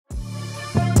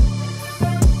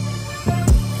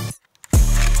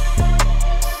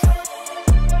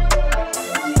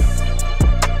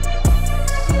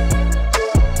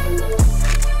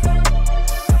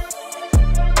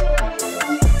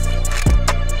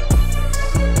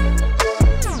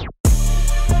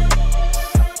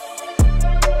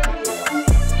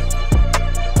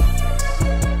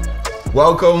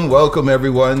Welcome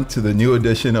everyone to the new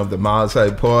edition of the Myles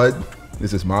High Pod.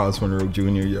 This is Myles Munroe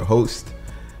Jr., your host,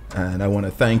 and I want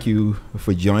to thank you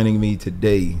for joining me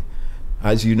today.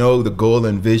 As you know, the goal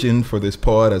and vision for this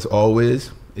pod, as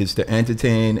always, is to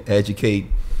entertain, educate,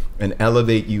 and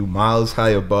elevate you miles high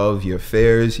above your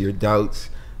fears, your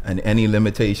doubts, and any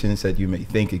limitations that you may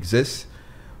think exist,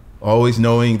 always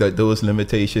knowing that those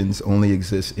limitations only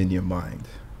exist in your mind.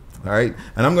 All right?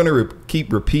 And I'm going to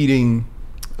keep repeating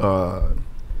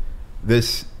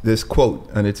this quote,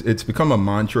 and it's become a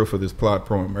mantra for this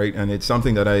platform, right? And it's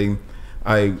something that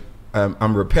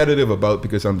I'm repetitive about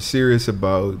because I'm serious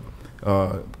about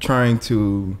trying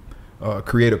to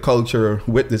create a culture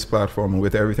with this platform and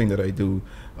with everything that I do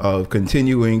of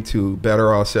continuing to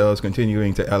better ourselves,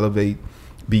 continuing to elevate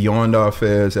beyond our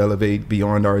fears, elevate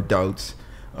beyond our doubts,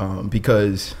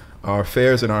 because our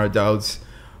fears and our doubts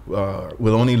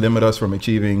will only limit us from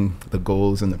achieving the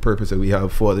goals and the purpose that we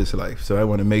have for this life. So I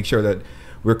want to make sure that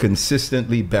we're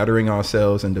consistently bettering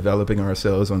ourselves and developing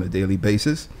ourselves on a daily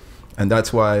basis. And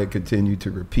that's why I continue to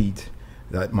repeat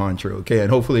that mantra, okay? And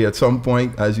hopefully at some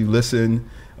point as you listen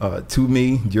to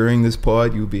me during this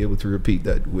pod, you'll be able to repeat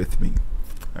that with me,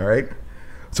 all right?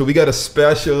 So we got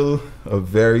a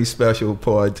very special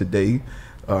pod today.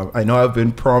 I know I've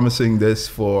been promising this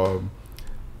for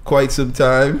quite some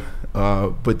time,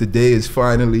 but the day is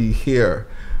finally here.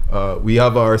 We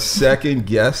have our second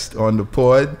guest on the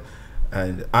pod,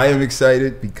 and I am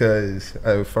excited because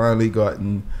I've finally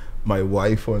gotten my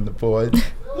wife on the pod.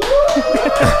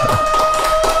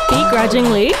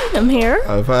 Begrudgingly, I'm here.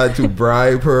 I've had to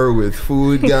bribe her with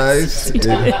food, guys.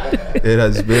 It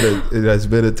has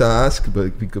been a task,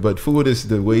 but food is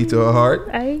the way to her heart.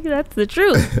 That's the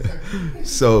truth.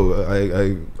 So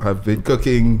I have been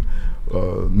cooking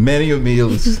many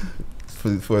meals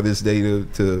for this day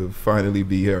to finally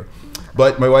be here.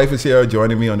 But my wife is here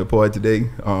joining me on the pod today,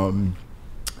 and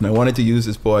I wanted to use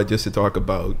this pod just to talk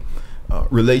about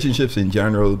relationships in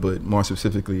general, but more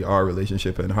specifically our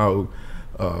relationship and how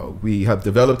we have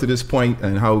developed to this point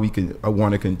and how I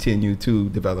want to continue to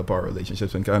develop our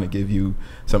relationships and kind of give you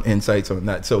some insights on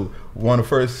that. So I want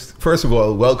to first of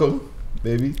all, welcome,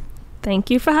 baby. Thank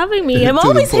you for having me. I'm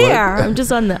always here. I'm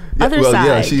just on the other side.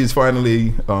 Yeah, she is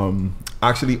finally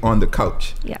actually on the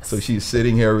couch. Yes. So she's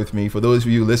sitting here with me. For those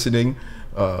of you listening,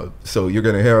 so you're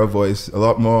going to hear her voice a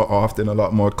lot more often, a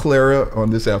lot more clearer on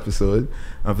this episode.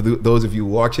 And for those of you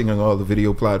watching on all the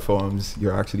video platforms,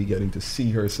 you're actually getting to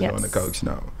see her sit on the couch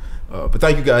now. But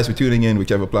thank you guys for tuning in,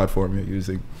 whichever platform you're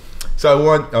using. So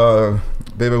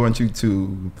I want you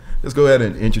to just go ahead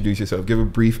and introduce yourself. Give a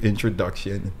brief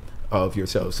introduction of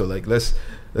yourself. So like let's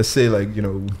say, like, you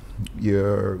know,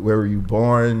 where were you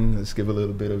born? Let's give a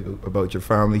little bit about your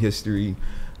family history,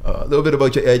 a little bit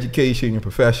about your education, your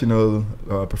professional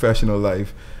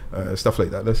life, stuff like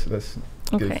that. Let's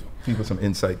give people some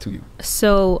insight to you.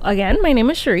 So again, my name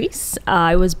is Sherice.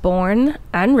 I was born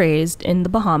and raised in the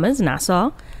Bahamas,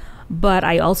 Nassau, but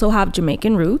I also have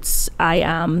Jamaican roots. I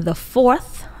am the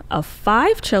fourth of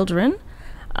 5 children,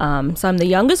 so I'm the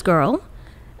youngest girl.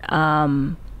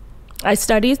 I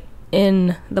studied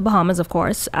in the Bahamas, of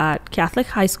course, at Catholic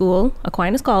High School,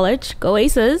 Aquinas College, go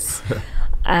Aces.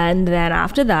 And then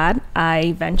after that,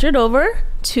 I ventured over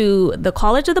to the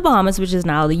College of the Bahamas, which is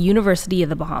now the University of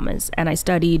the Bahamas, and I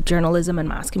studied journalism and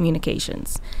mass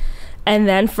communications. And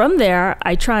then from there,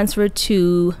 I transferred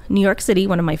to New York City,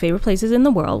 one of my favorite places in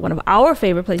the world, one of our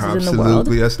favorite places in the world.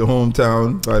 Absolutely, that's the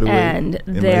hometown, by the way. And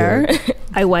there,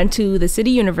 I went to the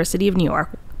City University of New York,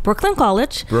 Brooklyn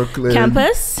College,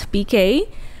 campus, BK,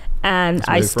 and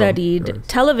I studied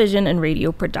television and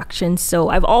radio production. So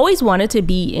I've always wanted to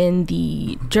be in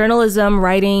the journalism,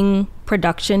 writing,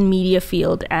 production, media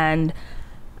field, and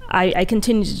I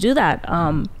continue to do that.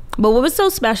 But what was so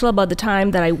special about the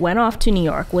time that I went off to New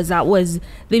York was that was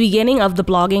the beginning of the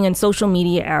blogging and social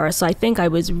media era. So I think I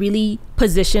was really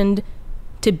positioned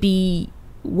to be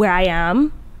where I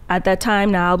am at that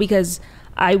time now, because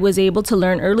I was able to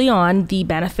learn early on the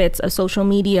benefits of social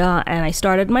media, and I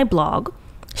started my blog,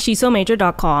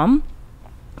 shesomajor.com,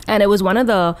 and it was one of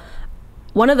the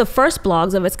first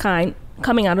blogs of its kind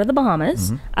coming out of the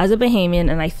Bahamas as a Bahamian,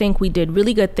 and I think we did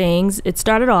really good things. It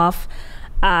started off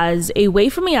as a way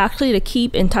for me actually to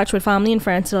keep in touch with family and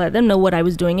friends, to let them know what I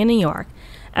was doing in New York.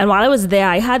 And while I was there,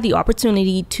 I had the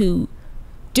opportunity to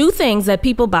do things that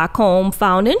people back home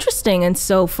found interesting. And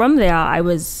so from there, I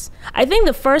think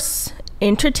the first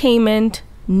entertainment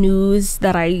news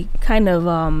that I kind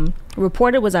of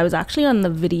reported was I was actually on the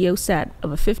video set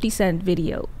of a 50 Cent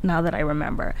video, now that I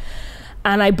remember.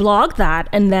 And I blogged that,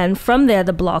 and then from there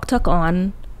the blog took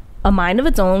on a mind of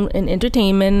its own in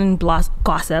entertainment and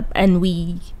gossip, and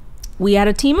we we had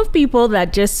a team of people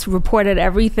that just reported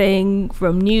everything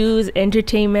from news,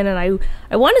 entertainment, and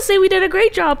I want to say we did a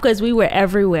great job because we were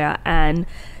everywhere. And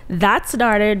that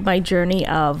started my journey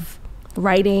of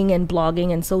writing and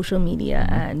blogging and social media.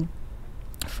 And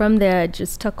from there, it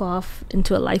just took off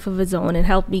into a life of its own and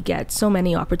helped me get so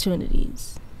many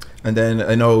opportunities. And then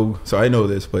I know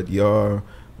this, but your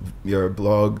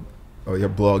blog or your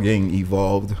blogging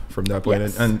evolved from that point.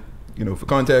 Yes. And you know, for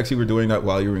context, you were doing that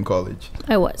while you were in college.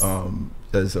 I was.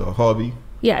 As a hobby.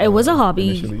 Yeah, it was a hobby.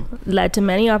 Initially. Led to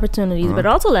many opportunities, but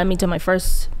also led me to my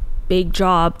first big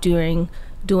job doing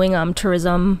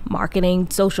tourism, marketing,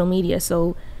 social media.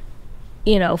 So,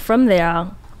 you know, from there,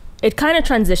 it kind of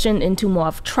transitioned into more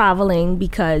of traveling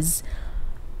because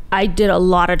I did a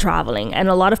lot of traveling. And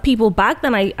a lot of people back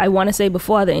then, I want to say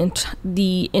before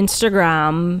the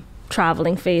Instagram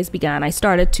traveling phase began, I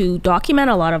started to document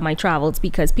a lot of my travels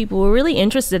because people were really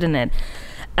interested in it.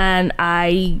 And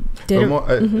I did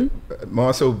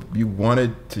more so you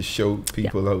wanted to show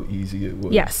people how easy it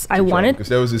was. Yes, I wanted, because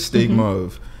there was a stigma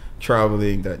of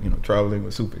traveling, that, you know, traveling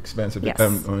was super expensive. Yes.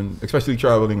 Especially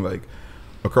traveling like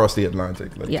across the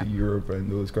Atlantic, like to Europe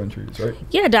and those countries, right?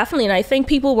 Yeah, definitely. And I think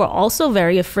people were also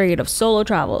very afraid of solo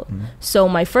travel. So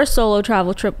my first solo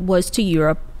travel trip was to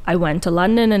Europe. I went to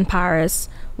London and Paris,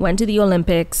 went to the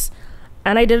Olympics,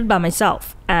 and I did it by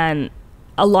myself. And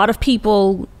a lot of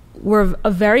people were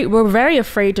very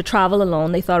afraid to travel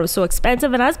alone. They thought it was so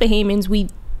expensive. And as Bahamians, we,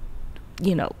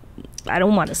 you know, I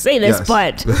don't want to say this,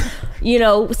 but, you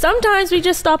know, sometimes we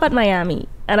just stop at Miami.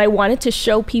 And I wanted to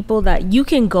show people that you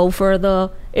can go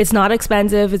further. It's not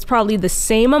expensive. It's probably the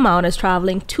same amount as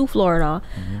traveling to Florida.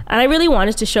 And I really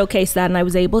wanted to showcase that. And I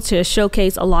was able to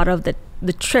showcase a lot of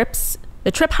the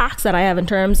trip hacks that I have in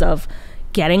terms of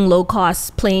getting low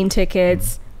cost plane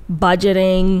tickets,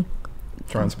 budgeting,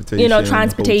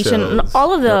 transportation, and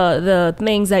all of the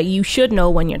things that you should know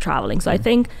when you're traveling. So I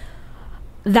think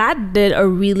that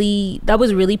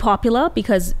was really popular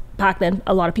because back then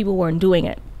a lot of people weren't doing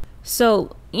it.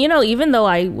 So, you know, even though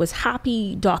I was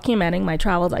happy documenting my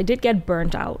travels, I did get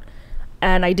burnt out,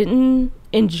 and I didn't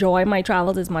enjoy my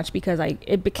travels as much because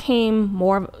it became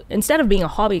more, instead of being a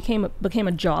hobby, it became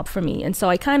a job for me. And so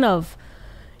I kind of,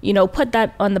 you know, put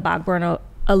that on the back burner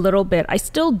a little bit. I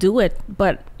still do it,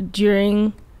 but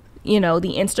during, you know,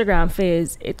 the Instagram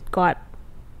phase, it got,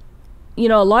 you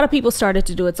know, a lot of people started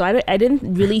to do it. So I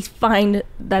didn't really find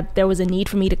that there was a need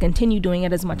for me to continue doing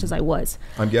it as much as I was.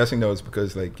 I'm guessing that was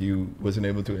because like you wasn't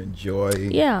able to enjoy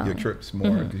your trips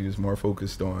more because you was more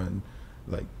focused on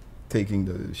like taking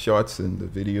the shots and the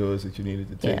videos that you needed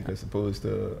to take as opposed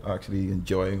to actually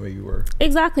enjoying where you were.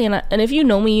 Exactly. And if you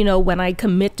know me, you know, when I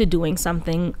commit to doing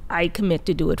something, I commit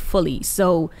to do it fully.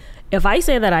 So if I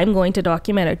say that I'm going to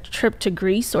document a trip to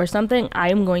Greece or something,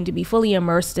 I'm going to be fully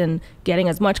immersed in getting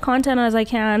as much content as I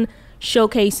can,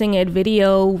 showcasing it,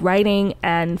 video, writing.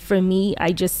 And for me,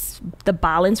 the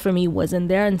balance for me wasn't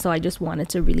there. And so I just wanted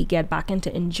to really get back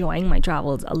into enjoying my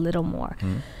travels a little more.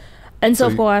 And so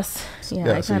of course,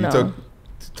 I kind of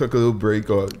took a little break.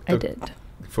 I did.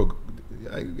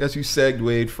 I guess you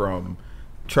segued from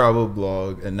travel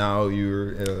blog, and now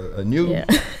you're a new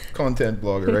content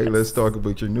blogger, right? Let's talk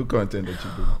about your new content that you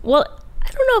do. Well,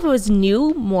 I don't know if it was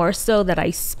new, more so that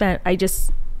I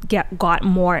just got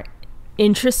more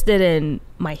interested in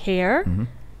my hair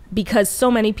because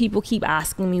so many people keep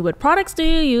asking me, what products do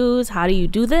you use? How do you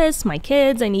do this? My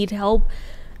kids, I need help.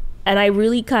 And I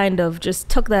really kind of just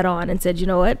took that on and said, you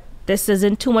know what, this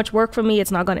isn't too much work for me. It's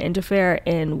not going to interfere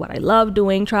in what I love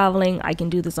doing, traveling. I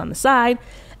can do this on the side.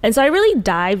 And so I really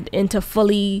dived into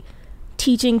fully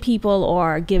teaching people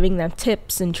or giving them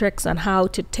tips and tricks on how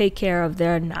to take care of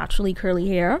their naturally curly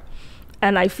hair.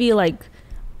 And I feel like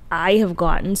I have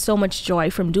gotten so much joy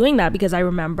from doing that because I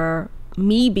remember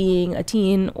me being a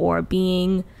teen or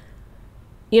being,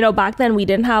 you know, back then we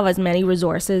didn't have as many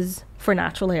resources for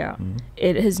natural hair.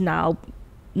 It is now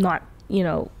not, you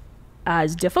know,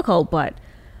 as difficult, but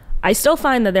I still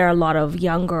find that there are a lot of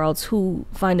young girls who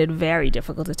find it very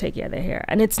difficult to take care of their hair.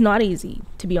 And it's not easy,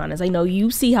 to be honest. I know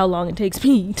you see how long it takes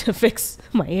me to fix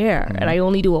my hair, and I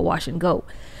only do a wash and go.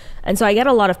 And so I get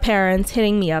a lot of parents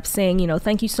hitting me up saying, you know,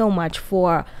 thank you so much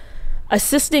for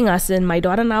assisting us, and my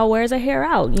daughter now wears her hair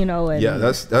out, you know. And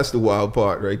that's the wild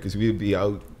part, right? Because we'd be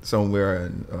out somewhere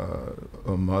and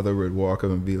a mother would walk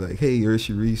up and be like, hey, you're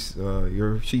Sherice,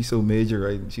 she's so major,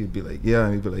 right? And she'd be like, yeah.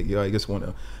 And he'd be like, yeah, I just want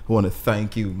to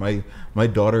thank you. My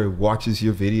daughter watches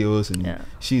your videos, and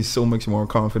she's so much more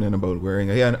confident about wearing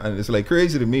her hair. And it's like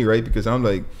crazy to me, right? Because I'm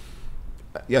like,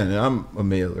 and I'm a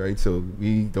male, right? So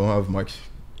we don't have much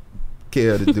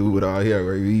care to do with our hair,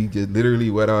 right? We just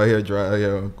literally wet our hair, dry our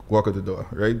hair, walk out the door,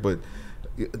 right? But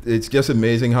it's just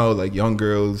amazing how like young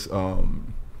girls,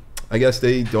 I guess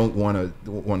they don't want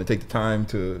to take the time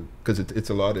to, because it's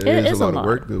a lot. It is a lot of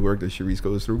work. The work that Sherice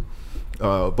goes through,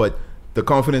 but the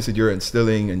confidence that you're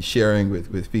instilling and sharing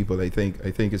with people, I think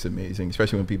is amazing,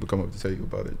 especially when people come up to tell you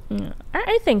about it. Yeah,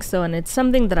 I think so, and it's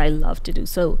something that I love to do.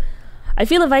 So I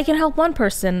feel if I can help one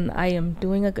person, I am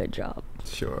doing a good job.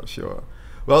 Sure.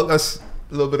 Well, that's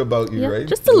a little bit about you, right?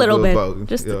 Just a little bit.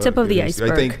 Just the tip of the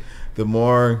iceberg. I think the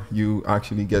more you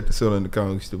actually get to sit on the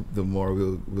couch, the more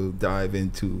we'll dive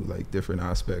into like different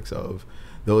aspects of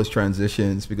those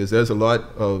transitions, because there's a lot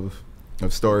of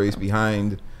stories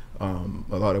behind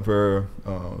a lot of her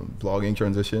blogging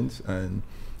transitions, and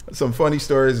some funny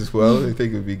stories as well. I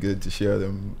think it would be good to share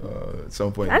them at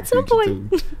some point. Too.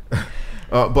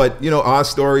 But our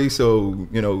story. So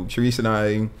Sherice and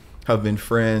I have been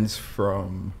friends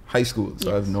from high school.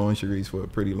 So I've known Sherice for a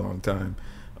pretty long time.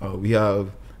 We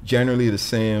have generally the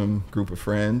same group of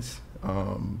friends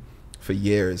for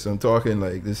years. So I'm talking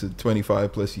like this is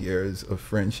 25 plus years of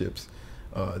friendships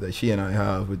that she and I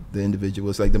have with the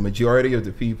individuals. Like the majority of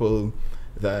the people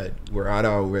that were at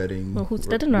our wedding who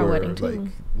stood in our wedding too, like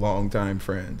longtime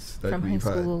friends that from we've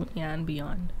high school, had. and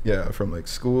beyond. Yeah, from like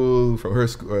school, from her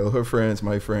school, her friends,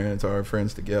 my friends, our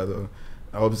friends together,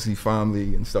 obviously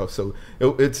family and stuff. So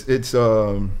it's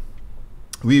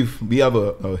we have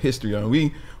a history on.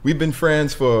 We've been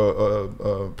friends for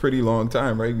a pretty long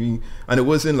time, right? And it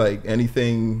wasn't like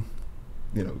anything,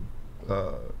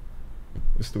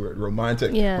 what's the word,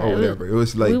 romantic or whatever. It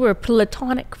was like we were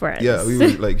platonic friends. Yeah, we were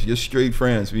like just straight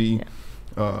friends. We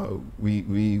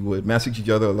would message each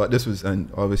other a lot. This was,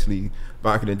 and obviously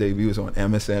back in the day we was on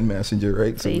MSN Messenger,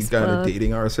 right? So we kind of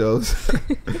dating ourselves.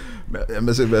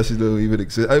 MSN Messenger don't even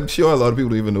exist. I'm sure a lot of people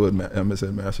don't even know what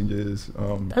MSN Messenger is.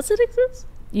 Does it exist?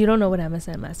 You don't know what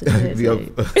MSN Messenger is.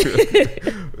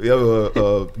 we have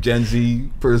a Gen Z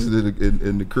person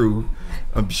in the crew.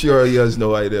 I'm sure he has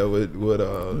no idea what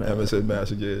MSN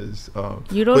Messenger is.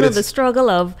 You don't know the struggle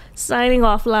of signing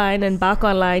offline and back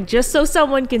online just so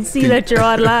someone can see that you're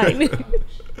online.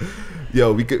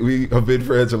 Yo, we have been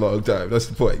friends a long time. That's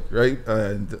the point, right?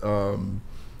 And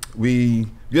we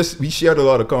shared a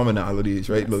lot of commonalities,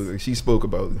 right? Yes. Look, she spoke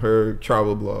about her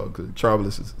travel blog. Travel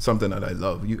is something that I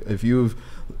love. If you've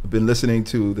been listening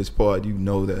to this pod, you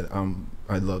know that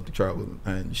I love to travel,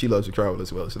 and she loves to travel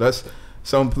as well. So that's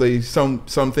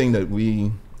something that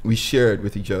we shared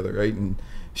with each other, right? And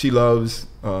she loves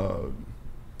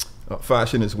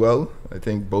fashion as well. I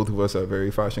think both of us are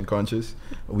very fashion conscious.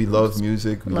 We love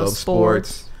music. We love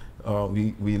sports.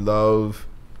 We love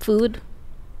food.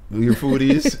 We're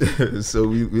foodies. So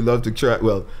we love to try.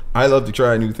 Well, I love to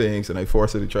try new things, and I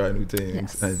force her to try new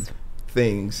things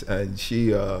and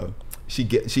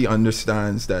she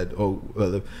understands that.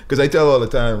 Because I tell her all the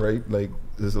time, right? Like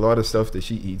there's a lot of stuff that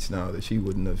she eats now that she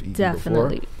wouldn't have eaten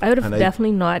before. I would have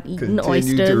definitely not eaten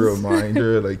oysters. Continue to remind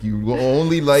her, like, you will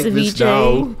only like this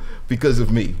now because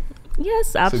of me.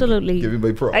 Yes, absolutely. So give me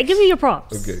my props. I give you your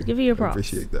props. Okay, give you your props. I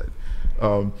appreciate that.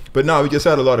 But no, we just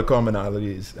had a lot of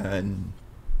commonalities, and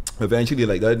eventually,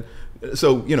 like that.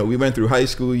 So we went through high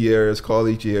school years,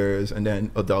 college years, and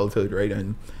then adulthood, right?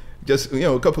 And just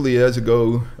a couple of years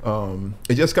ago,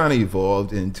 it just kind of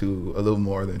evolved into a little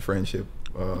more than friendship.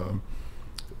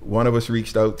 One of us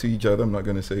reached out to each other. I'm not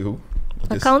going to say who.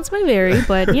 Accounts may vary,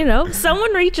 but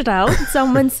someone reached out.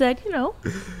 Someone said,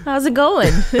 how's it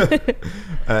going?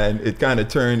 And it kind of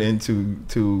turned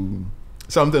into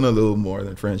something a little more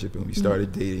than friendship, and we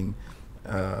started dating.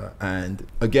 And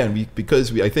again,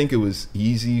 I think it was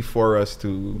easy for us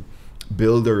to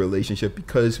build a relationship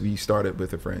because we started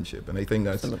with a friendship, and I think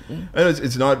that's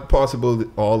it's not possible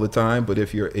all the time, but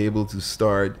if you're able to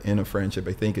start in a friendship,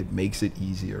 I think it makes it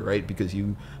easier, right? Because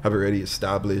you have already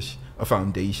established a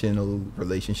foundational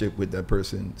relationship with that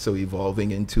person, so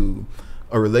evolving into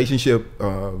a relationship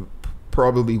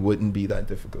probably wouldn't be that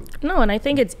difficult. No, and I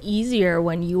think it's easier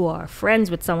when you are friends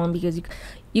with someone because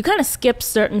you kind of skip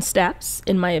certain steps,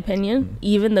 in my opinion,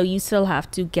 even though you still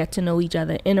have to get to know each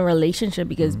other in a relationship,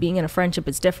 because being in a friendship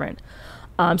is different.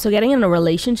 So getting in a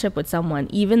relationship with someone,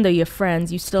 even though you're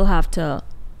friends, you still have to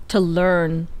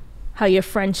learn how your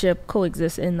friendship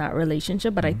coexists in that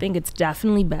relationship. But I think it's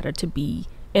definitely better to be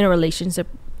in a relationship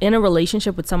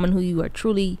with someone who you are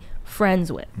truly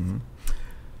friends with.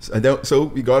 So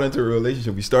we got into a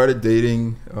relationship. We started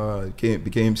dating,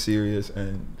 became serious,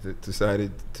 and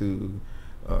decided to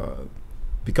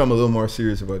become a little more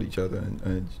serious about each other,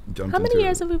 and jumped. How many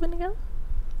years have we been together?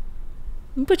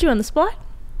 Let me put you on the spot.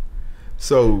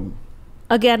 So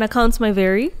again, accounts may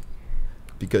vary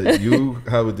because you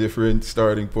have a different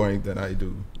starting point than I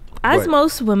do. As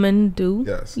most women do,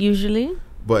 yes. usually.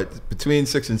 but between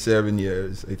 6 and 7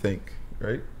 years, I think,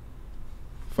 right?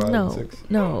 5 and 6.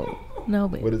 No,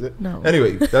 babe. What is it? No.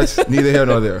 Anyway, that's neither here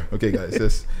nor there. Okay,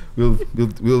 guys, we'll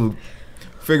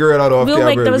figure it out off camera.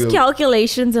 We'll make those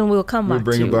calculations and we'll come back. We'll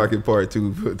bring it back in part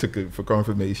 2 for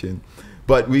confirmation.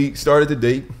 But we started to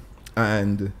date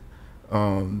and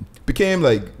became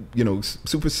like, you know,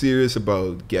 super serious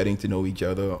about getting to know each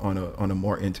other on a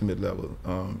more intimate level.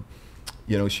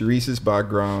 You know, Sherice's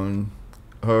background,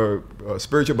 her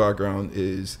spiritual background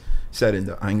is set in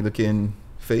the Anglican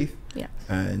faith. Yeah.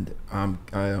 And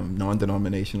I am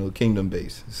non-denominational,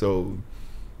 kingdom-based. So,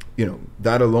 you know,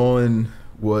 that alone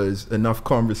was enough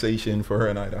conversation for her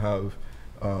and I to have.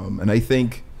 And I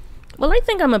think... Well, I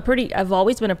think I've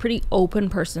always been a pretty open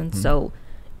person. Mm-hmm. So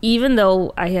even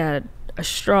though I had a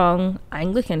strong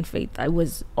Anglican faith, I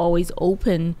was always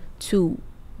open to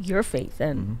your faith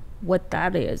and mm-hmm. what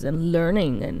that is, and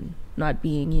learning, and not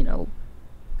being, you know,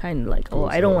 kind of like, oh,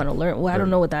 I don't want to learn. Well, I don't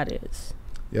know what that is.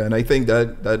 Yeah, and I think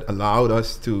that allowed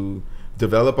us to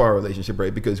develop our relationship,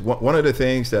 right? Because one of the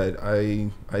things that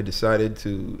I decided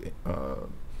to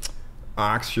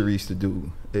ask Sherice to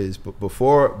do is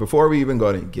before we even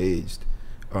got engaged,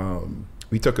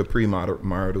 we took a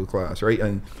pre-marital class, right?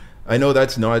 And I know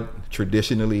that's not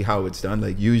traditionally how it's done.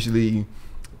 Like usually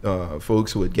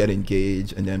folks would get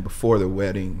engaged and then before the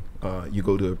wedding, you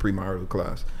go to a pre-marital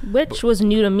class. Which was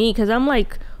new to me because I'm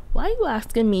like, why are you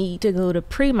asking me to go to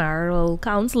premarital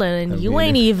counseling and you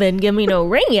ain't even give me no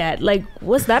ring yet? Like,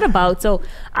 what's that about? So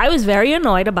I was very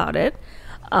annoyed about it.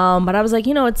 But I was like,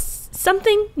 you know, it's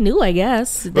something new, I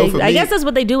guess. I guess that's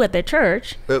what they do at their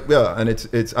church. Yeah, and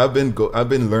it's I've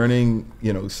been learning,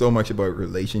 you know, so much about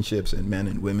relationships and men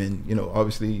and women, you know,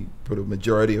 obviously for the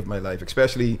majority of my life,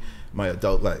 especially my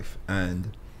adult life.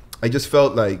 And I just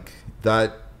felt like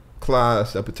that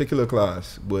particular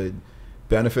class would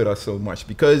benefit us so much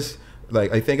because,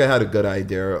 like, I think I had a good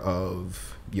idea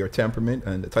of your temperament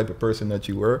and the type of person that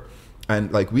you were.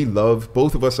 And like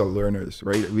both of us are learners,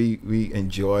 right? We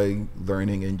enjoy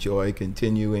learning, enjoy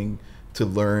continuing to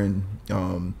learn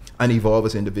and evolve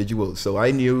as individuals. So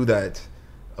I knew that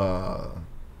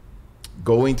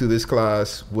going to this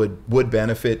class would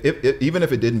benefit, even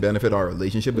if it didn't benefit our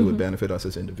relationship, mm-hmm. it would benefit us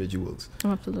as individuals.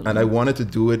 Absolutely. And I wanted to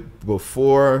do it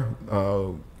before,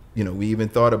 you know, I even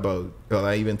thought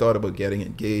about getting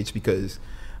engaged because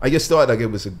I just thought like it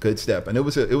was a good step, and it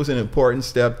was an important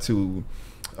step to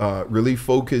really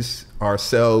focus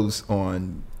ourselves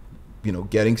on, you know,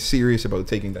 getting serious about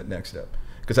taking that next step.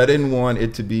 Because I didn't want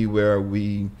it to be where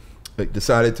we like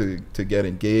decided to get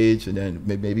engaged and then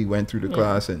maybe went through the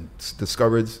class and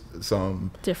discovered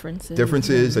some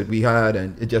differences that we had,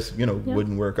 and it just, you know,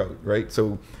 wouldn't work out, right?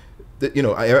 So, you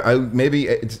know, I maybe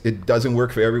it doesn't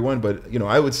work for everyone, but, you know,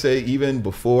 I would say even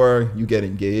before you get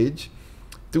engaged,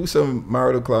 do some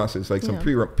marital classes, like some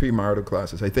pre-marital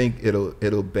classes. I think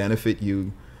it'll benefit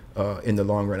you in the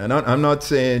long run. And I'm not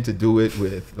saying to do it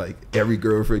with like every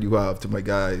girlfriend you have, to my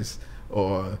guys,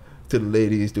 or to the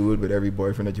ladies, do it with every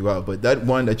boyfriend that you have. But that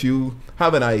one that you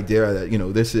have an idea that, you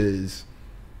know, this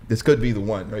could be the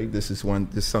one, right? This is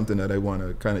something that I want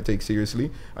to kind of take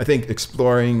seriously. I think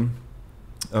exploring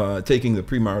taking the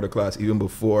pre-marital class even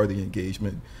before the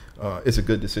engagement is a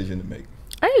good decision to make.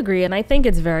 I agree, and I think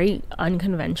it's very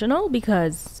unconventional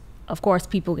because, of course,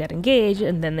 people get engaged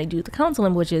and then they do the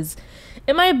counseling, which is,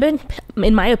 in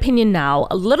my opinion now,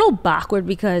 a little backward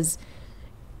because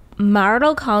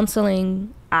marital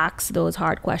counseling asks those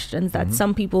hard questions that mm-hmm.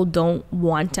 some people don't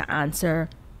want to answer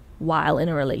while in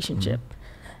a relationship.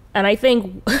 Mm-hmm. And I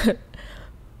think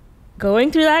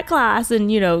going through that class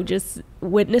and, you know, just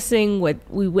witnessing what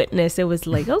we witnessed, it was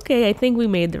like, okay, I think we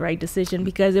made the right decision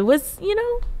because it was, you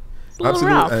know,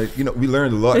 absolutely. You know, we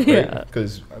learned a lot, right?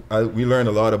 Because we learned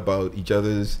a lot about each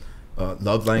other's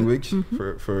love language,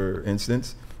 mm-hmm. for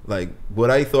instance. Like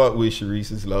what I thought was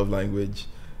Sherice's love language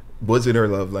wasn't her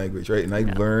love language, right? And I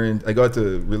got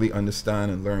to really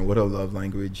understand and learn what her love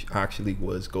language actually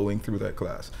was going through that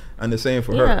class. And the same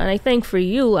for her. Yeah, and I think for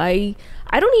you, I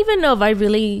don't even know if I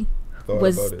really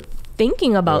was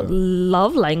thinking about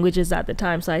love languages at the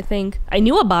time. So I think I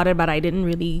knew about it, but I didn't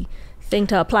really think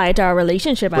to apply it to our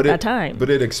relationship at that time. But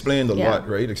it explained a lot,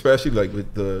 right? Especially like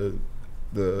with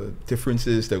the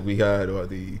differences that we had, or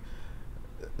the,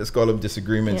 let's call them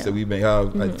disagreements that we may have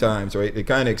mm-hmm. at times, right? It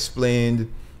kind of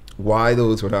explained why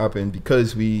those would happen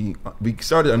because we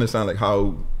started to understand like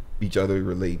how each other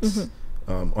relates mm-hmm.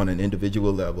 On an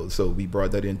individual level. So we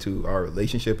brought that into our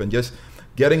relationship and just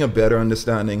getting a better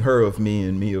understanding, her of me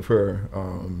and me of her,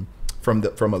 from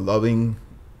a loving,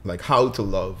 like how to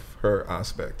love her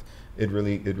aspect. It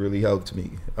really helped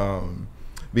me.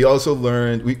 we also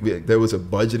learned there was a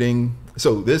budgeting.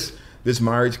 So this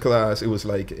marriage class, it was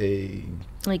like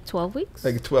 12 weeks,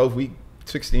 like a 12-week,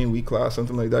 16-week class,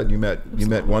 something like that. You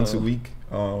met once a week.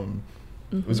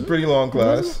 It was a pretty long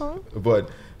class, but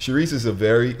Sherice is a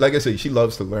very, like I say, she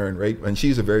loves to learn, right? And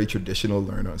she's a very traditional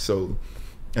learner. So,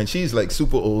 and she's like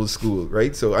super old school,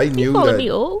 right? So I knew that.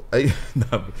 Me old?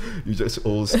 No, you're just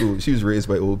old school. She was raised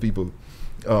by old people.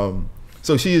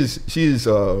 So she's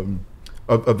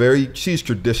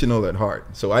traditional at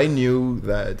heart. So I knew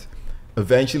that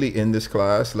eventually in this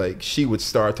class, like she would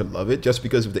start to love it just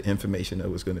because of the information that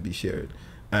was going to be shared.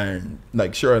 And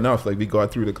like, sure enough, like we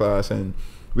got through the class and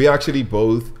we actually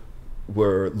both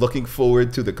were looking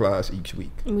forward to the class each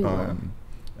week.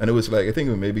 And it was like, I think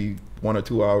it was maybe 1 or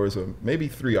 2 hours or maybe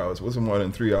 3 hours. It wasn't more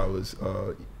than 3 hours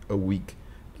a week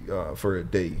for a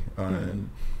day. And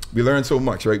we learned so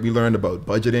much, right? We learned about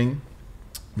budgeting.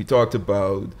 We talked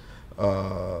about,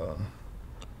 what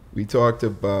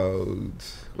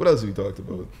else we talked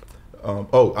about?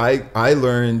 I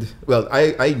learned, well,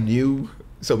 I knew,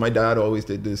 so my dad always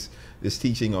did this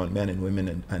teaching on men and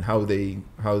women and how they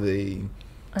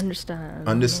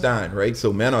understand, right?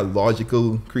 So men are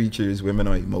logical creatures, women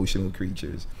are emotional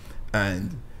creatures.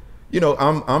 And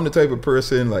I'm the type of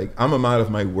person, like I'm a man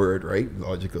of my word, right?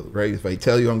 Logical, right? If I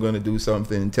tell you I'm going to do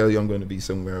something, tell you I'm going to be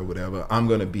somewhere or whatever, I'm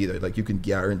going to be there. Like you can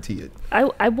guarantee it.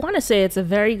 I want to say it's a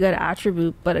very good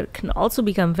attribute, but it can also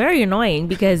become very annoying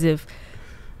because if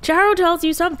Charo tells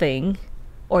you something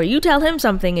or you tell him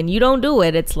something and you don't do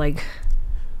it, it's like,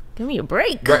 give me a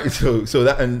break. Right. So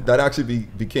that actually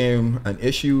became an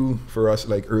issue for us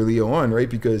like early on, right?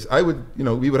 Because I would,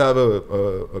 we would have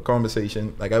a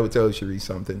conversation, like I would tell Sherice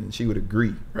something and she would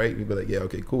agree, right? We'd be like, yeah,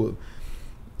 okay, cool.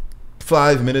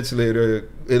 5 minutes later,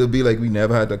 it'll be like we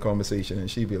never had that conversation and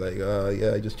she'd be like,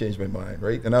 yeah, I just changed my mind,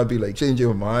 right? And I'd be like, change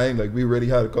your mind? Like we already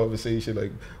had a conversation,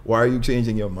 like why are you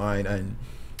changing your mind? And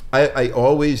I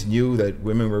always knew that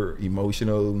women were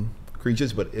emotional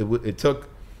creatures, but it took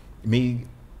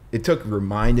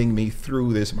reminding me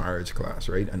through this marriage class,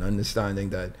 right? And understanding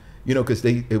that, because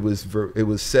it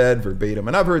was said verbatim.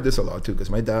 And I've heard this a lot too, because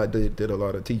my dad did a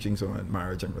lot of teachings on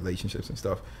marriage and relationships and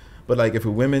stuff. But like if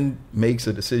a woman makes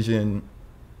a decision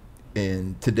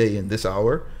today in this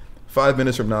hour, 5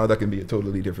 minutes from now, that can be a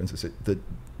totally different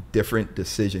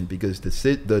decision because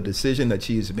the decision that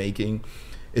she is making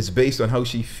is based on how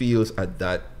she feels at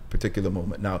that particular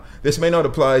moment. Now, this may not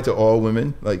apply to all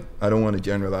women. Like I don't want to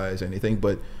generalize anything,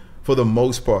 but for the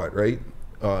most part, right?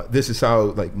 This is how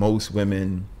like most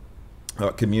women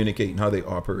communicate and how they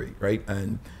operate, right?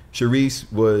 And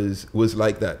Sherice was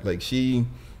like that. Like she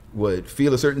would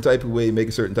feel a certain type of way, make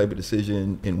a certain type of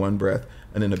decision in one breath,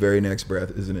 and then the very next breath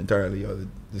is an entirely other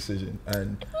decision.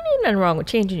 And ain't nothing wrong with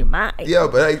changing your mind. Yeah,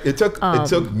 but it took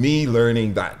me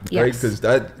learning that, yes. Right? Because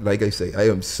that, like I say,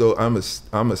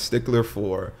 I'm a stickler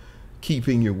for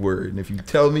keeping your word. And if you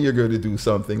tell me you're going to do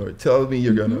something, or tell me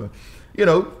you're going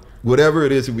to, whatever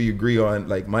it is that we agree on,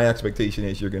 like my expectation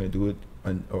is you're going to do it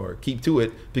or keep to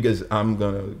it because I'm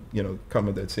going to, come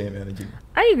with that same energy.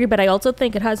 I agree, but I also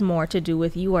think it has more to do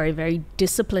with you are a very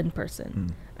disciplined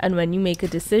person. And when you make a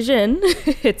decision,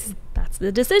 that's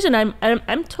the decision.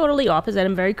 I'm totally opposite.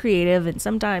 I'm very creative and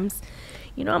sometimes,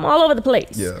 I'm all over the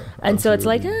place. Yeah. And absolutely. so it's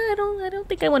like, I don't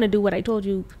think I want to do what I told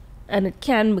you. And it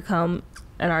can become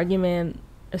an argument,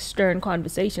 a stern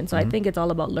conversation. So I think it's all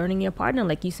about learning your partner,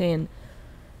 like you saying,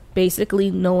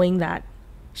 basically knowing that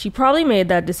she probably made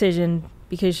that decision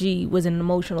because she was in an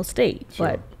emotional state, sure.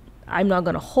 But I'm not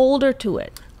going to hold her to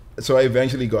it. So I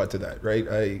eventually got to that, right?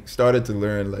 I started to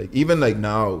learn, like, even like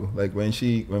now, like when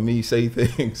we say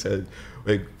things and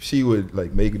like she would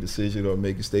like make a decision or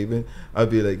make a statement, I'd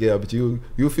be like, yeah, but you'll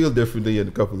feel differently in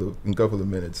a couple of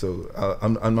minutes. So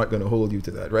I'm not going to hold you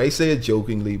to that, right? I say it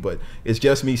jokingly, but it's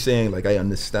just me saying like I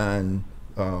understand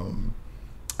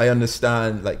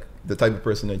like the type of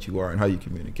person that you are and how you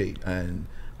communicate and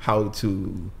how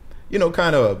to,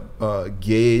 kind of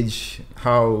gauge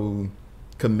how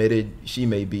committed she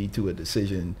may be to a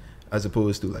decision as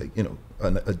opposed to like,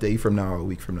 a day from now, a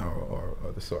week from now, or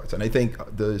the sorts. And I think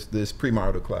this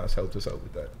premarital class helped us out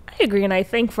with that. I agree. And I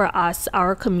think for us,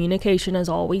 our communication has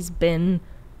always been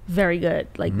very good.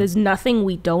 Like there's nothing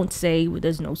we don't say,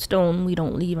 there's no stone we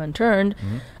don't leave unturned.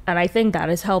 And I think that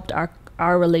has helped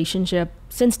our relationship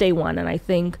since day one. And I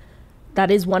think that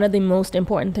is one of the most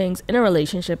important things in a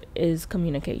relationship is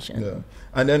communication. Yeah.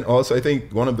 And then also I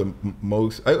think one of the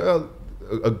most, a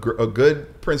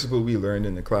good principle we learned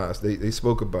in the class, they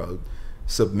spoke about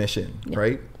submission, yeah.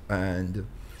 Right? And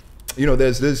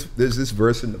there's this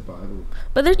verse in the Bible.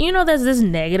 But there's this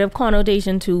negative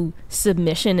connotation to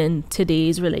submission in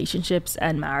today's relationships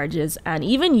and marriages. And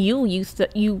even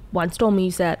you once told me,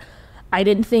 you said, I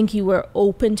didn't think you were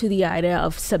open to the idea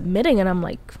of submitting. And I'm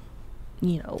like,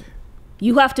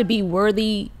 you have to be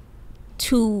worthy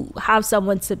to have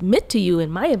someone submit to you, in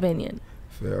my opinion.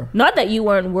 Fair. Not that you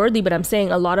weren't worthy, but I'm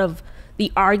saying a lot of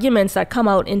the arguments that come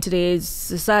out in today's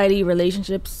society,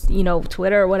 relationships,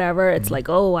 Twitter or whatever, it's like,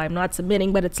 oh, I'm not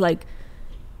submitting, but it's like,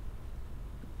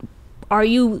 are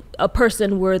you a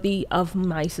person worthy of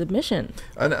my submission?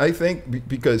 And I think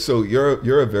because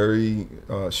you're a very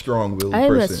strong-willed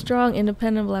person. I'm a strong,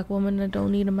 independent Black woman that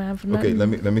don't need a man for nothing.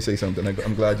 Okay, let me say something.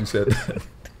 I'm glad you said that.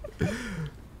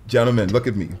 Gentlemen, look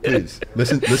at me, please.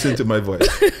 Listen to my voice.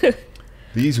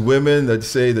 These women that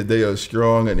say that they are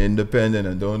strong and independent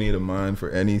and don't need a man for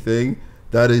anything,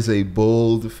 that is a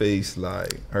bold-faced lie,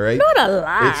 all right? Not a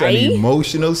lie. It's an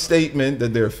emotional statement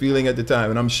that they're feeling at the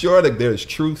time. And I'm sure that there's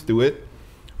truth to it,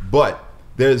 but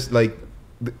there's like,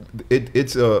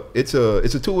 it's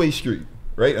a two-way street,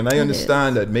 right? And I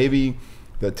understand that maybe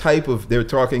the type of, they're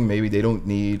talking, maybe they don't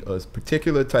need a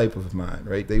particular type of man,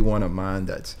 right? They want a man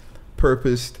that's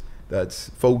purposed,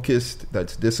 that's focused,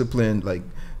 that's disciplined. Like,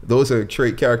 those are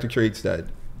character traits that,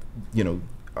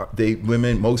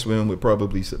 most women would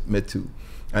probably submit to.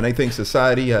 And I think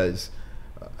society has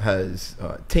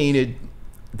tainted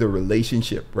the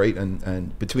relationship, right?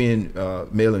 And between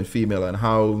male and female, and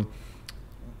how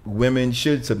women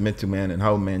should submit to men and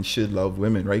how men should love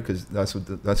women, right? Because that's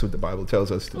what the Bible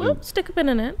tells us to do. Stick a pin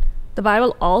in it. The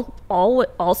Bible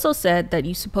also said that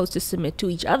you're supposed to submit to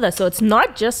each other. So it's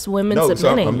not just women submitting.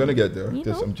 So I'm going to get there.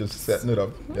 I'm just setting it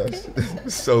up. Okay.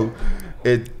 Yes. So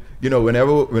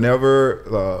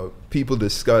whenever people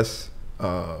discuss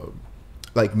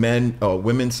like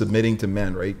women submitting to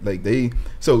men, right? Like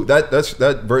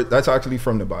that's actually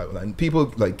from the Bible. And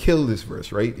people like kill this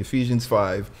verse, right? Ephesians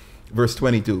 5, verse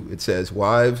 22. It says,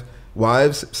 Wives,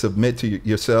 submit to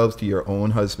yourselves to your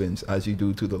own husbands as you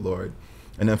do to the Lord.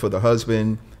 And then for the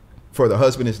husband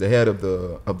is the head of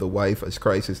the wife, as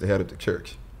Christ is the head of the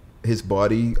church, his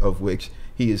body, of which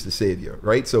he is the Savior,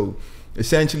 right? So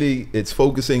essentially it's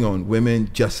focusing on women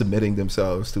just submitting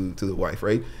themselves to the wife,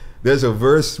 right? There's a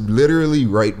verse literally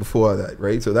right before that,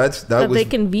 right? So that was, they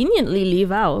conveniently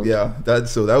leave out. Yeah,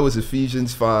 that was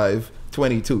Ephesians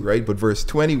 5:22, right? But verse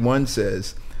 21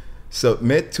 says,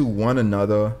 submit to one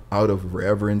another out of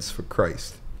reverence for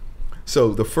Christ.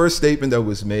 So the first statement that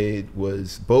was made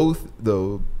was both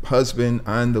the husband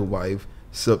and the wife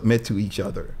submit to each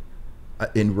other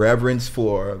in reverence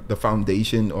for the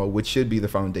foundation, or which should be the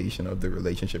foundation of the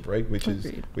relationship, right? Which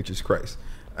is Christ.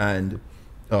 And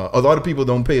a lot of people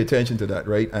don't pay attention to that,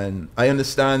 right? And I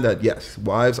understand that, yes,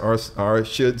 wives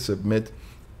should submit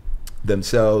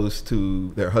themselves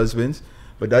to their husbands,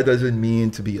 but that doesn't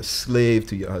mean to be a slave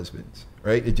to your husbands,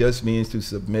 right? It just means to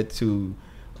submit to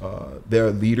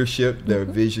their leadership, their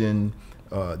vision,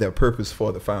 their purpose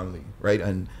for the family, right?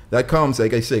 And that comes,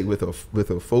 like I say, with a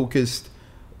focused,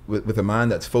 with a man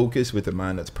that's focused, with a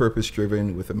man that's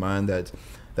purpose-driven, with a man that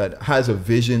has a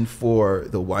vision for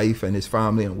the wife and his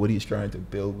family and what he's trying to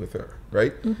build with her,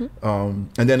 right? And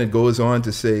then it goes on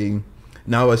to say,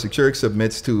 now as the church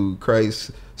submits to Christ,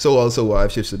 so also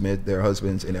wives should submit their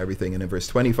husbands in everything. And in verse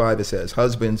 25 it says,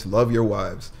 husbands, love your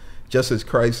wives, just as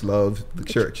Christ loved the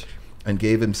church and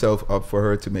gave himself up for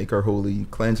her to make her holy,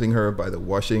 cleansing her by the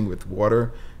washing with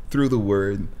water through the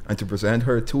word, and to present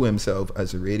her to himself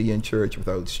as a radiant church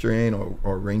without stain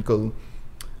or wrinkle,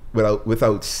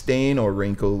 without stain or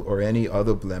wrinkle or any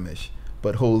other blemish,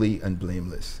 but holy and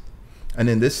blameless. And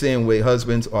in this same way,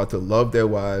 husbands ought to love their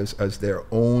wives as their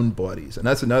own bodies. And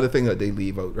that's another thing that they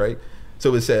leave out, right?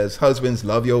 So it says, husbands,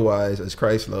 love your wives as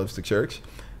Christ loves the church.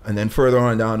 And then further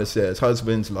on down it says,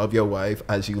 husbands, love your wife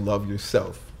as you love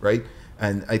yourself, right?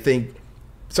 And I think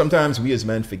sometimes we as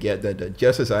men forget that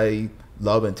just as I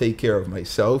love and take care of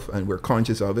myself, and we're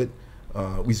conscious of it,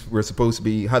 we're supposed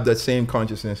to have that same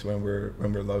consciousness when we're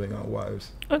loving our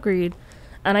wives. Agreed.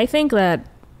 And I think that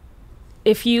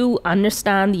if you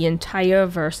understand the entire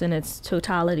verse in its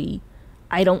totality,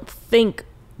 I don't think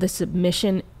the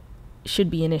submission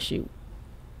should be an issue.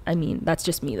 I mean, that's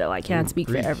just me though. I can't speak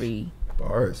for every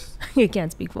bars. You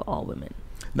can't speak for all women.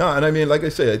 No, and I mean, like I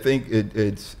say, I think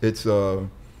it's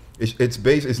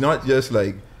based. It's not just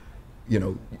like,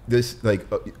 this like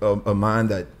a man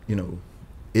that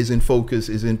isn't focused,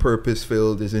 isn't purpose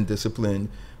filled, isn't disciplined.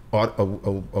 A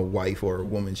wife or a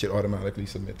woman should automatically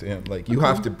submit to him. Like, you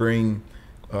have to bring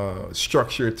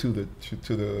structure to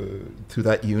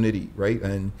that unity, right?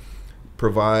 And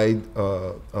provide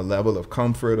a level of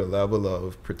comfort, a level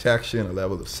of protection, a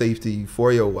level of safety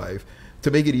for your wife to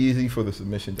make it easy for the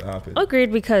submission to happen.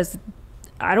 Agreed, because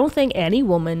I don't think any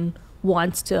woman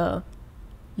wants to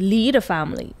lead a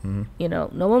family. You know,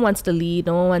 no one wants to lead,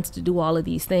 no one wants to do all of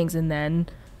these things, and then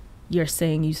you're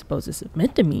saying you're supposed to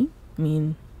submit to me. I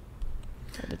mean,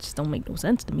 that just don't make no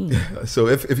sense to me. So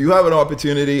if you have an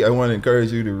opportunity, I want to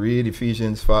encourage you to read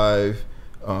Ephesians 5,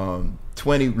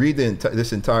 20. Read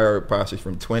this entire passage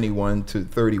from 21 to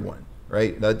 31.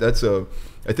 Right. I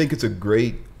think it's a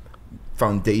great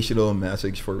foundational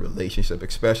message for relationship,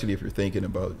 especially if you're thinking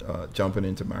about jumping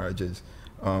into marriages.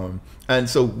 And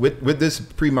so with this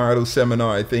premarital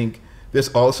seminar, I think this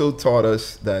also taught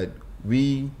us that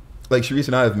we, like Sherice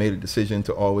and I, have made a decision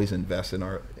to always invest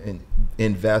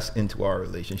into our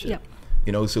relationship. Yeah.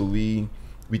 You know, so we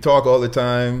talk all the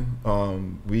time.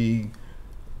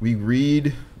 We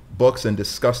read books and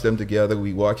discuss them together.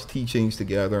 We watch teachings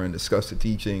together and discuss the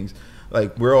teachings.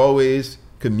 Like, we're always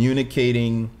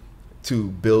communicating to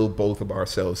build both of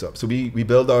ourselves up. So we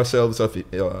build ourselves up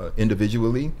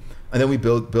individually, and then we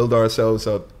build ourselves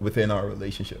up within our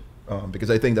relationship.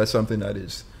 Because I think that's something that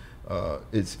is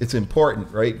it's important,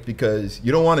 right? Because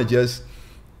you don't want to just,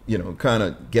 you know, kind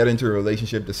of get into a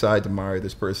relationship, decide to marry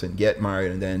this person, get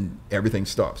married, and then everything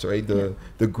stops, right?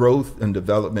 The growth and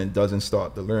development doesn't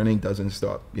stop. The learning doesn't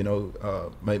stop. You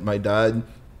know, my dad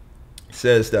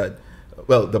says that,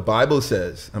 well, the Bible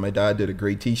says, and my dad did a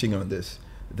great teaching on this,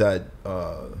 that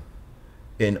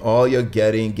in all you're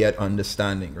getting, get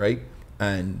understanding, right?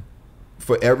 And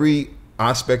for every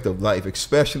aspect of life,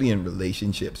 especially in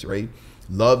relationships, right?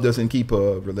 Love doesn't keep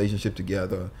a relationship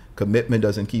together. Commitment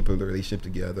doesn't keep a relationship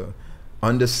together.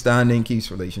 Understanding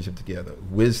keeps relationship together.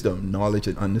 Wisdom, knowledge,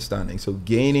 and understanding. So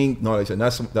gaining knowledge, and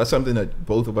that's something that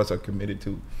both of us are committed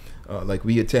to. Like,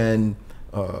 we attend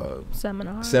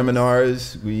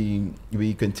seminars. We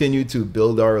continue to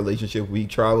build our relationship. We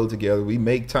travel together. We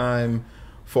make time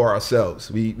for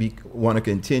ourselves. We want to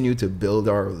continue to build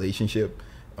our relationship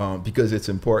because it's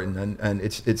important, and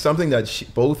it's something that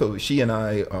she and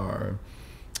I are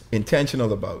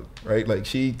intentional about, right? Like,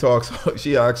 she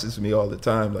asks me all the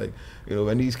time, like, you know,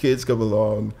 when these kids come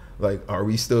along, like, are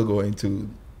we still going to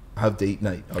have date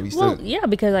night? Are we still? Well, yeah,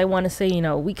 because I want to say, you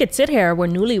know, we could sit here, we're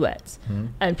newlyweds,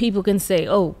 and people can say,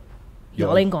 oh,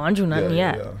 y'all ain't gone through nothing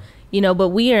yet. Yeah. You know, but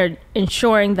we are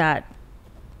ensuring that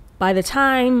by the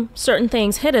time certain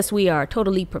things hit us, we are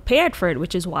totally prepared for it,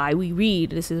 which is why we read.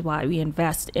 This is why we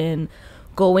invest in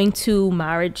going to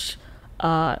marriage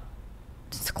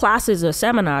classes or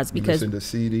seminars, because listen to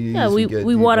CDs, yeah,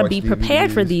 we want to be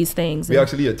prepared for these things. We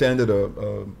actually attended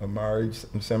a marriage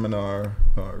seminar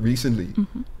recently,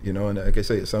 you know, and like I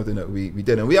say, it's something that we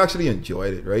did, and we actually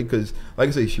enjoyed it, right? Because, like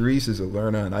I say, Sherice is a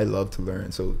learner, and I love to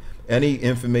learn. So any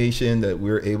information that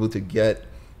we're able to get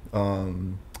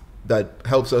that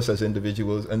helps us as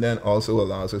individuals, and then also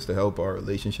allows us to help our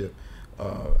relationship,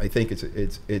 I think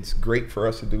it's great for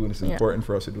us to do, and it's important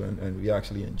for us to do, and we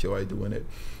actually enjoy doing it.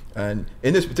 And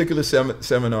in this particular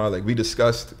seminar, like, we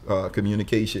discussed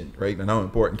communication, right, and how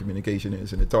important communication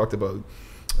is, and it talked about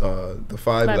the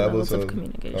five levels of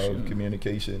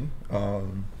communication.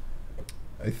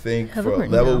 I think for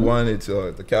level one, it's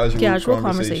the casual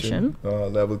conversation.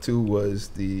 Level 2 was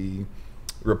the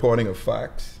reporting of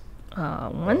facts.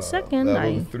 One second.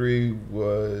 Level 3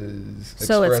 was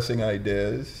expressing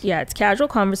ideas. Yeah, it's casual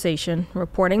conversation,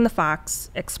 reporting the facts,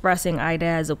 expressing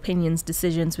ideas, opinions,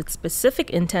 decisions with specific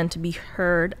intent to be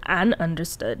heard and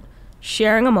understood,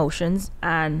 sharing emotions,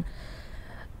 and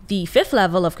the 5th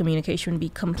level of communication would be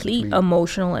complete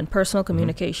emotional and personal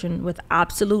communication with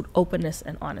absolute openness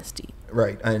and honesty.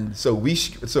 Right, and so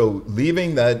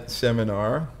leaving that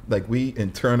seminar, like, we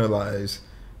internalize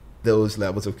those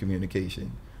levels of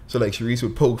communication. So, like, Sherice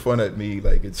would poke fun at me,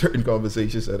 like, in certain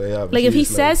conversations that I have. Like, if he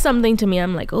says something to me,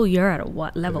 I'm like, oh, you're at a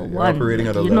level 1. Operating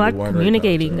at a level 1. You're not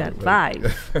communicating right now, at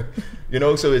 5. You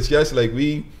know, so it's just like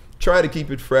we try to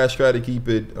keep it fresh, try to keep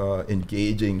it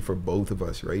engaging for both of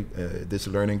us, right? This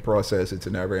learning process, it's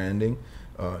never ending.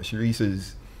 Sherice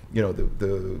is, you know,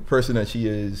 the person that she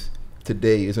is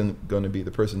today isn't going to be the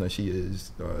person that she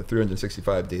is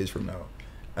 365 days from now.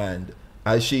 And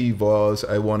as she evolves,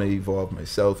 I want to evolve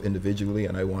myself individually,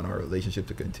 and I want our relationship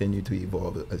to continue to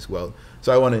evolve as well.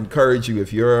 So I want to encourage you,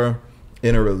 if you're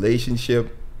in a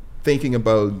relationship, thinking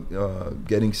about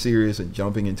getting serious and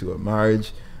jumping into a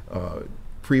marriage,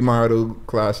 premarital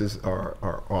classes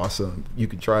are awesome. You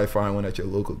can try to find one at your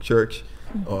local church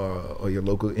or your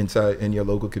local in your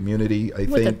local community. I think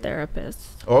with a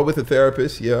therapist. Or with a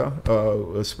therapist, yeah,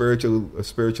 a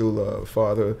spiritual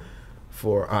father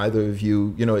for either of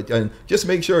you, and just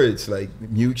make sure it's like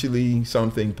mutually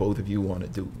something both of you want to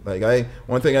do. Like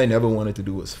one thing I never wanted to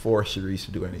do was force Sherice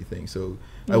to do anything. So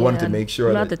I wanted to make sure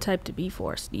I'm not the type to be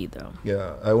forced either.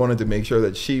 Yeah, I wanted to make sure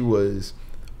that she was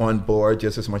on board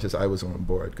just as much as I was on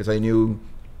board, because I knew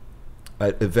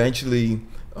eventually,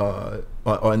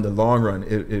 on the long run,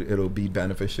 it'll be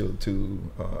beneficial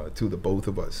to the both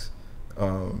of us.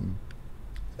 And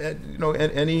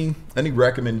any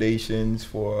recommendations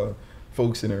for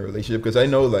folks in a relationship? Because I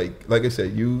know, like I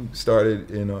said, you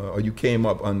started or you came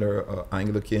up under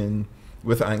Anglican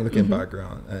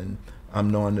background, and I'm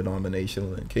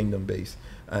non-denominational and kingdom based.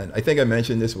 And I think I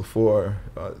mentioned this before,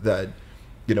 that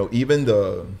even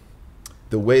the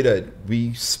way that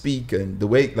we speak and the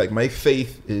way, like, my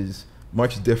faith is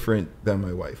much different than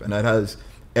my wife, and that has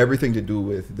everything to do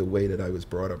with the way that I was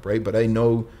brought up, right? But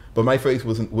my faith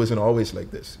wasn't always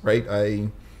like this, right? I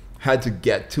had to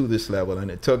get to this level,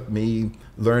 and it took me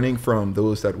learning from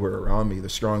those that were around me, the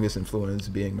strongest influence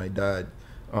being my dad,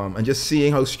 and just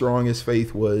seeing how strong his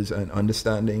faith was, and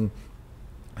understanding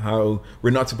how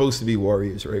we're not supposed to be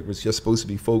warriors, right? We're just supposed to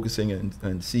be focusing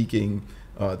and seeking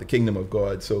the kingdom of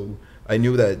God. So I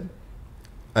knew that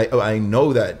I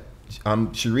know that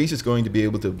Sherice is going to be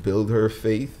able to build her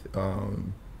faith,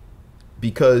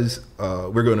 because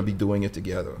we're going to be doing it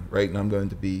together, right? And I'm going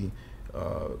to be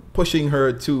pushing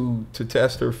her to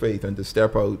test her faith and to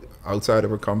step outside of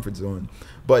her comfort zone.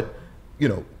 But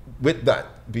with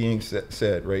that being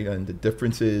said, right, and the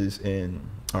differences in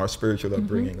our spiritual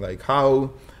upbringing, like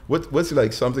what's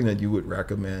like something that you would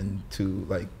recommend to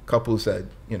like couples that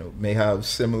may have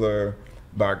similar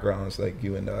backgrounds like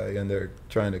you and I, and they're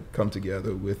trying to come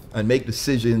together and make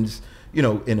decisions in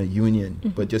a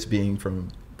union, but just being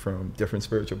from different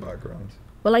spiritual backgrounds?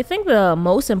 Well, I think the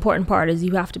most important part is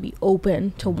you have to be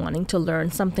open to wanting to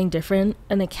learn something different,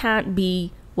 and it can't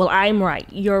be, well, I'm right,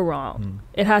 you're wrong.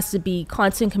 It has to be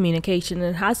constant communication.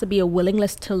 It has to be a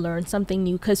willingness to learn something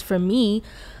new. Because for me,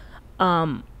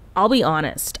 I'll be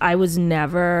honest, I was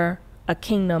never a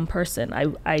kingdom person.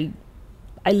 I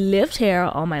lived here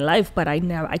all my life, but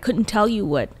I couldn't tell you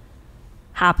what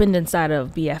happened inside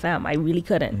of BFM. I really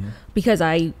couldn't, because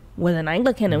I was an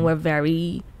Anglican, and we're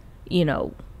very,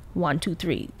 1, 2,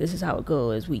 3. This is how it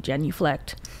goes. We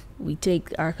genuflect. We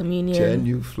take our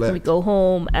communion. We go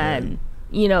home, and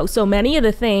so many of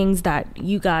the things that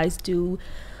you guys do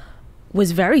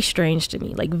was very strange to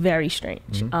me, like very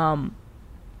strange.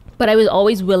 But I was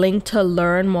always willing to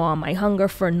learn more. My hunger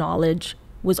for knowledge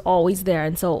was always there,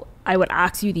 and so I would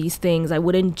ask you these things. I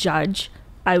wouldn't judge.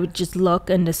 I would just look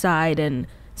and decide and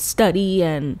study,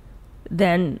 and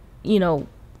then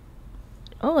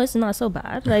oh, it's not so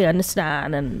bad. I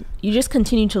understand. And you just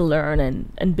continue to learn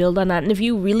and build on that. And if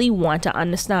you really want to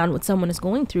understand what someone is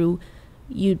going through,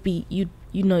 you'd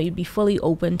be fully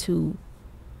open to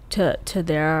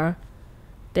their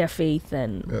faith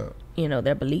and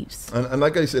their beliefs. And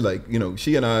like I said, like,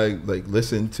 she and I like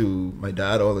listen to my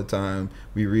dad all the time.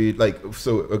 We read, like,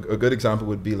 so a good example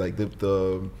would be like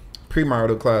the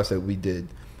premarital class that we did.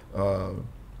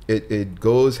 It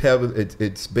goes heavily.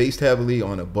 It's based heavily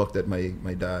on a book that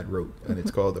my dad wrote, and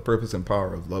it's called The Purpose and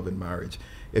Power of Love and Marriage.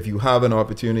 If you have an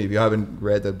opportunity, if you haven't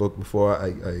read that book before,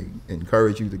 I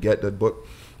encourage you to get that book.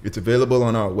 It's available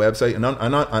on our website, and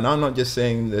I'm not just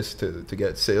saying this to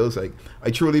get sales. Like,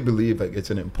 I truly believe like it's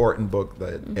an important book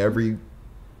that every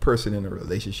person in a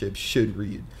relationship should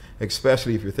read,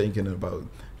 especially if you're thinking about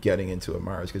getting into a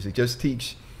marriage, because it just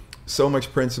teaches so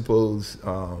much principles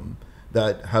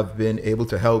that have been able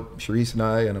to help Sherice and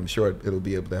I, and I'm sure it'll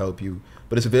be able to help you.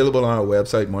 But it's available on our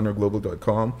website,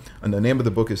 monroeglobal.com, and the name of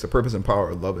the book is The Purpose and Power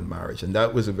of Love and Marriage, and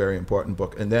that was a very important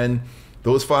book. And then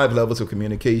those 5 levels of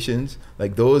communications,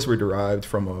 like those were derived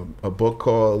from a book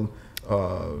called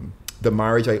The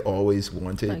Marriage I Always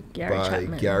Wanted by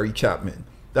Gary Chapman.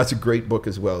 That's a great book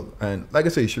as well. And like I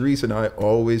say, Sherice and I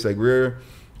always, like, we're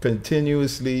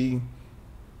continuously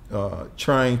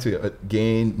trying to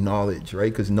gain knowledge, right?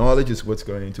 Because knowledge is what's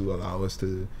going to allow us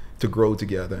to grow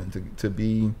together and to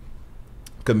be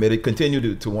committed,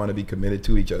 continue to want to be committed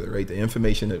to each other, right? The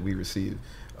information that we receive,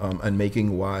 and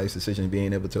making wise decisions,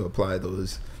 being able to apply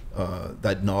those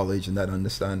that knowledge and that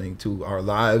understanding to our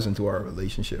lives and to our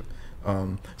relationship.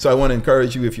 So I want to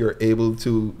encourage you, if you're able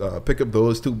to pick up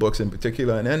those 2 books in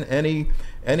particular, and then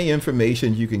any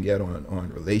information you can get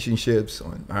on relationships,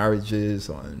 on marriages,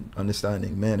 on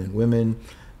understanding men and women,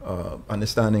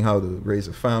 understanding how to raise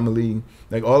a family.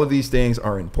 Like, all of these things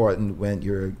are important when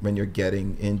you're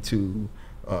getting into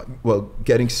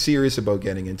getting serious about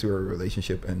getting into a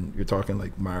relationship, and you're talking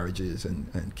like marriages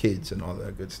and kids and all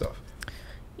that good stuff.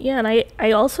 Yeah, and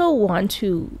I also want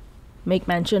to make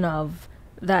mention of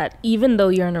that even though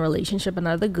you're in a relationship,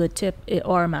 another good tip,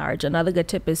 or a marriage, another good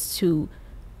tip is to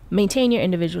maintain your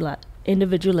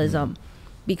individualism,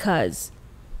 because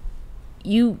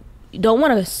you don't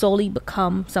want to solely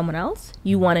become someone else.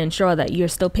 You want to ensure that you're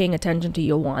still paying attention to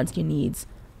your wants, your needs,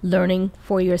 learning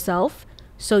for yourself,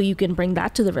 so you can bring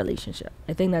that to the relationship.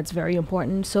 I think that's very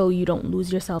important, so you don't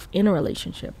lose yourself in a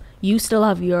relationship. You still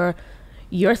have your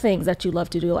things that you love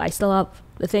to do. I still have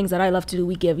the things that I love to do.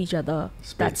 We give each other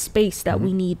that space that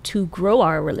we need to grow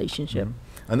our relationship.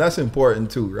 And that's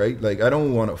important too, right? Like, I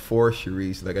don't want to force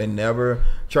Sherice. Like, I never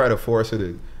try to force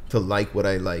her to like what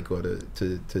I like, or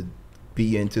to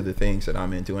be into the things that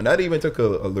I'm into. And that even took a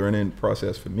learning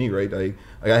process for me, right?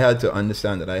 I had to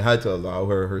understand that I had to allow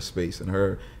her space and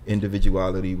her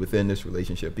individuality within this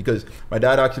relationship, because my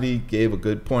dad actually gave a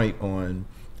good point on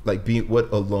like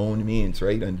what alone means,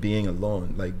 right? And being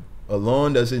alone. Like,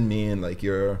 alone doesn't mean like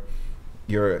you're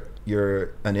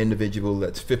an individual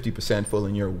that's 50% full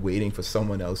and you're waiting for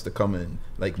someone else to come and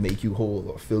like make you whole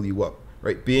or fill you up,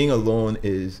 right? Being alone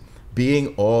is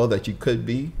being all that you could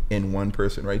be in one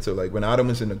person, right? So like when Adam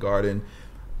was in the garden,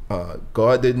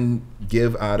 God didn't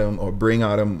give Adam or bring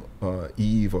Adam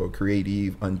Eve or create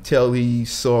Eve until he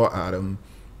saw Adam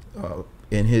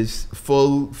in his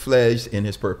full-fledged in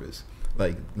his purpose,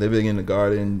 like living in the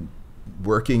garden,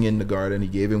 working in the garden. He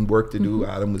gave him work to do.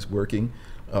 Adam was working.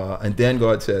 And then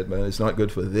God said, man, it's not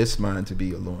good for this man to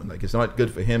be alone. Like, it's not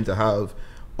good for him to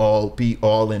be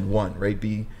all in one, right?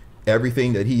 Be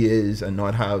everything that he is and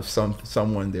not have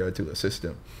someone there to assist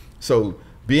him. So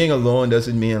being alone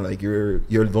doesn't mean like you're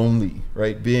lonely,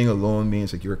 right? Being alone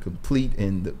means like you're complete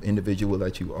in the individual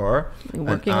that you are.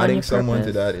 And adding someone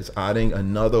to that is adding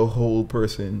another whole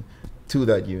person to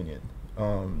that union.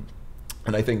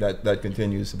 And I think that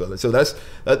continues to build it. So those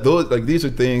like these are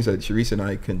things that Sherice and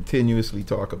I continuously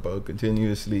talk about,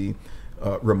 continuously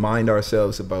remind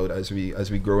ourselves about as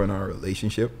we grow in our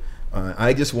relationship.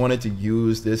 I just wanted to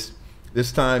use this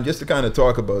time just to kind of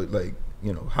talk about, like,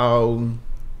 you know,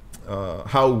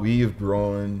 how we've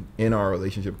grown in our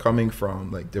relationship, coming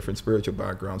from like different spiritual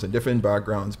backgrounds and different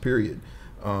backgrounds, period.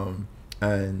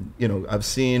 And you know, I've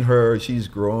seen her; she's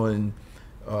grown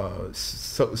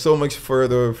so much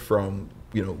further from,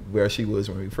 you know, where she was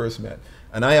when we first met,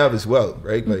 and I have as well,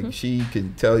 right? Like, she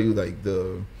can tell you like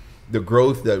the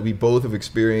growth that we both have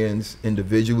experienced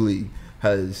individually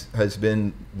has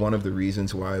been one of the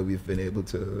reasons why we've been able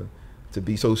to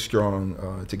be so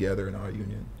strong together in our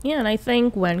union. Yeah, and I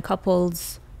think when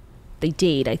couples, they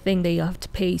date, I think they have to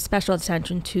pay special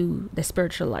attention to their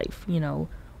spiritual life. You know,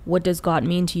 what does God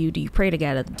mean to you? Do you pray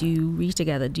together? Do you read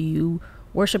together? Do you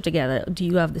worship together? Do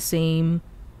you have the same,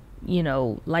 you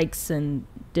know, likes and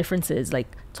differences? Like,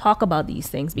 talk about these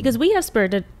things, because we have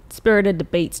spirited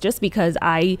debates. Just because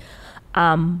I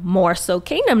more so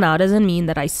kingdom now doesn't mean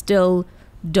that I still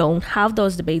don't have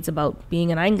those debates about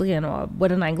being an Anglican, or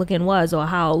what an Anglican was, or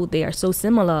how they are so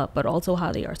similar but also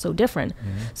how they are so different.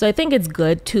 So I think it's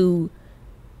good to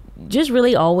just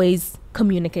really always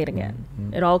communicate again.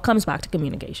 It all comes back to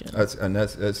communication. That's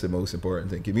the most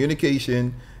important thing.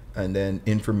 Communication, and then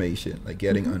information, like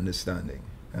getting understanding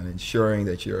and ensuring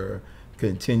that you're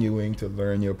continuing to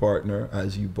learn your partner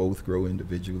as you both grow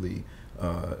individually,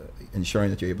 ensuring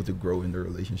that you're able to grow in the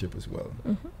relationship as well.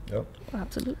 Yep.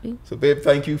 Absolutely. So, babe,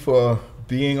 thank you for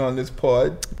being on this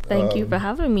pod. Thank you for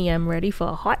having me. I'm ready for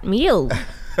a hot meal.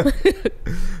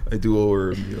 I do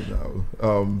order a meal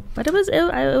now. But it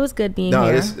was good being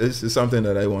here. This is something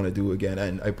that I want to do again,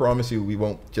 and I promise you we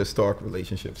won't just talk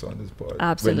relationships on this pod.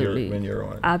 Absolutely. When you're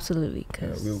on. Absolutely.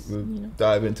 We'll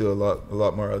dive into a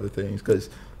lot more other things,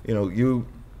 because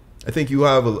I think you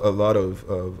have a lot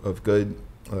of good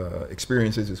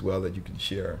experiences as well that you can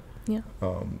share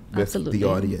with the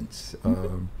audience.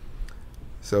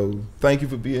 So thank you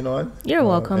for being on. You're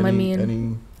welcome.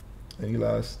 Any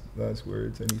last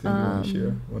words? Anything you want to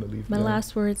share? Want to leave? My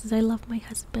last words is I love my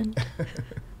husband.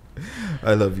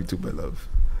 I love you too, my love.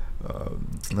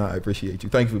 I appreciate you.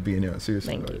 Thank you for being here.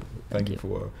 Seriously, thank you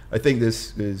for. I think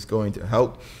this is going to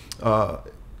help.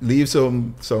 Leave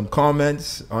some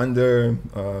comments under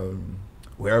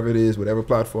wherever it is, whatever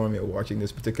platform you're watching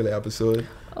this particular episode.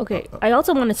 Okay. I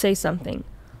also want to say something.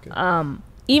 Okay.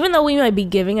 Even though we might be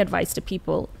giving advice to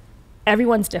people,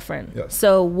 everyone's different. Yes.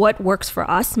 So what works for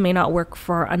us may not work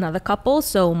for another couple.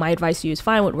 So my advice to you is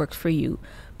find what works for you,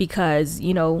 because,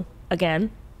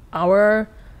 again, our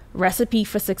recipe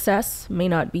for success may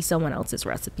not be someone else's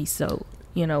recipe. So,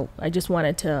 I just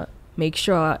wanted to make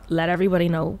sure, let everybody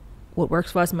know what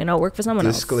works for us may not work for someone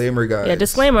Disclaimer, else. Guys. Yeah,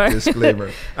 disclaimer.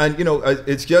 Disclaimer. And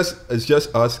it's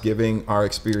just us giving our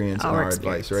experience and our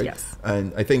advice, right? Yes.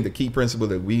 And I think the key principle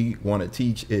that we want to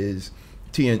teach is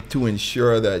to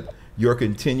ensure that you're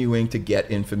continuing to get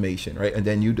information, right? And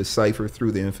then you decipher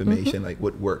through the information, like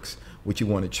what works, what you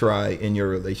want to try in your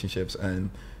relationships, and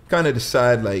kind of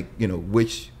decide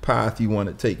which path you want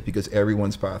to take, because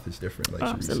everyone's path is different, like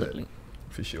Sherice said,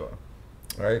 for sure.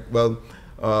 All right. Well,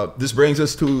 this brings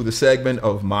us to the segment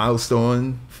of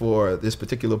milestone for this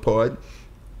particular pod.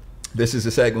 This is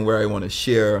a segment where I want to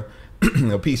share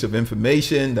a piece of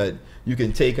information that you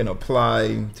can take and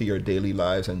apply to your daily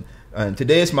lives. And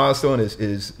today's milestone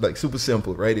is like super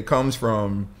simple, right? It comes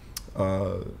from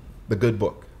the good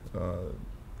book,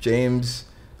 James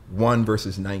 1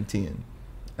 verses 19.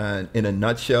 And in a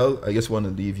nutshell, I just want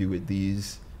to leave you with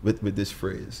this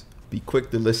phrase: be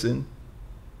quick to listen,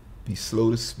 be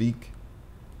slow to speak,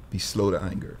 be slow to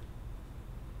anger.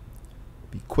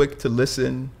 Be quick to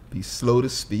listen, be slow to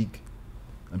speak,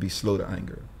 and be slow to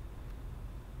anger.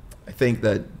 I think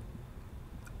that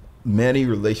many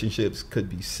relationships could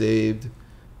be saved,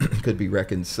 could be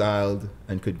reconciled,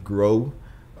 and could grow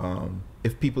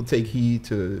if people take heed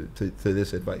to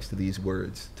this advice, to these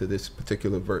words, to this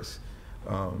particular verse.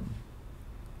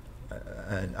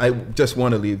 And I just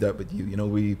want to leave that with you.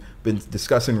 We've been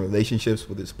discussing relationships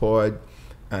with this pod,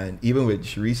 and even with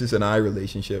Sherice's and I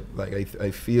relationship, like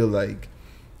I feel like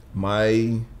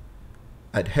my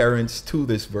adherence to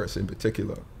this verse in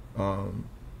particular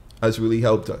has really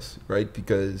helped us, right?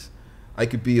 Because I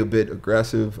could be a bit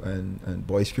aggressive and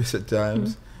boisterous at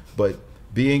times, but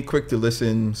being quick to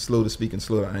listen, slow to speak, and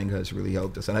slow to anger has really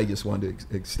helped us. And I just want to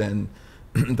extend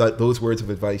those words of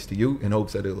advice to you in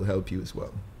hopes that it will help you as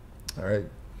well. All right.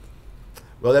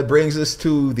 Well, that brings us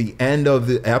to the end of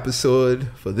the episode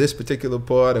for this particular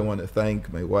pod. I want to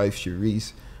thank my wife,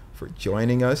 Sherice, for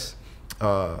joining us.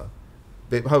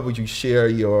 Babe, how would you share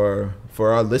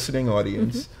for our listening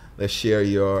audience, let's share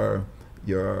your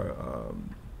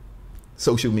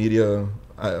social media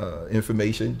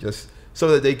information, just so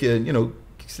that they can,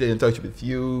 stay in touch with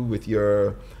you, with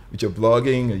your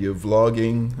blogging or your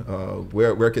vlogging.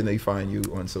 Where can they find you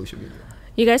on social media?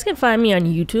 You guys can find me on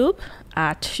YouTube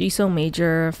at She's So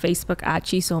Major, Facebook at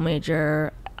She's So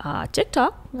Major,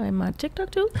 TikTok, I'm on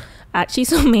TikTok too, at She's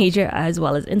So Major, as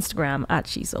well as Instagram at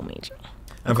She's So Major.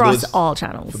 Across all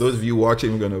channels. For those of you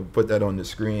watching, we're going to put that on the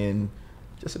screen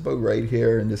just about right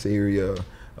here in this area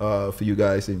for you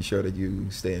guys to ensure that you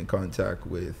stay in contact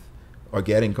with, or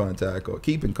get in contact, or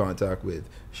keep in contact with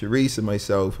Sherice and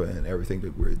myself and everything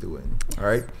that we're doing. All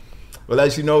right. Well,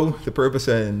 as you know, the purpose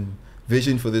and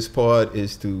vision for this pod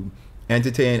is to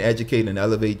entertain, educate, and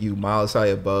elevate you miles high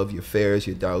above your fears,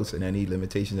 your doubts, and any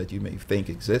limitations that you may think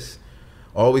exist.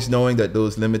 Always knowing that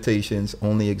those limitations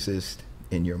only exist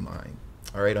in your mind.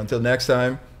 All right. Until next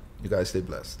time, you guys stay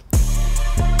blessed.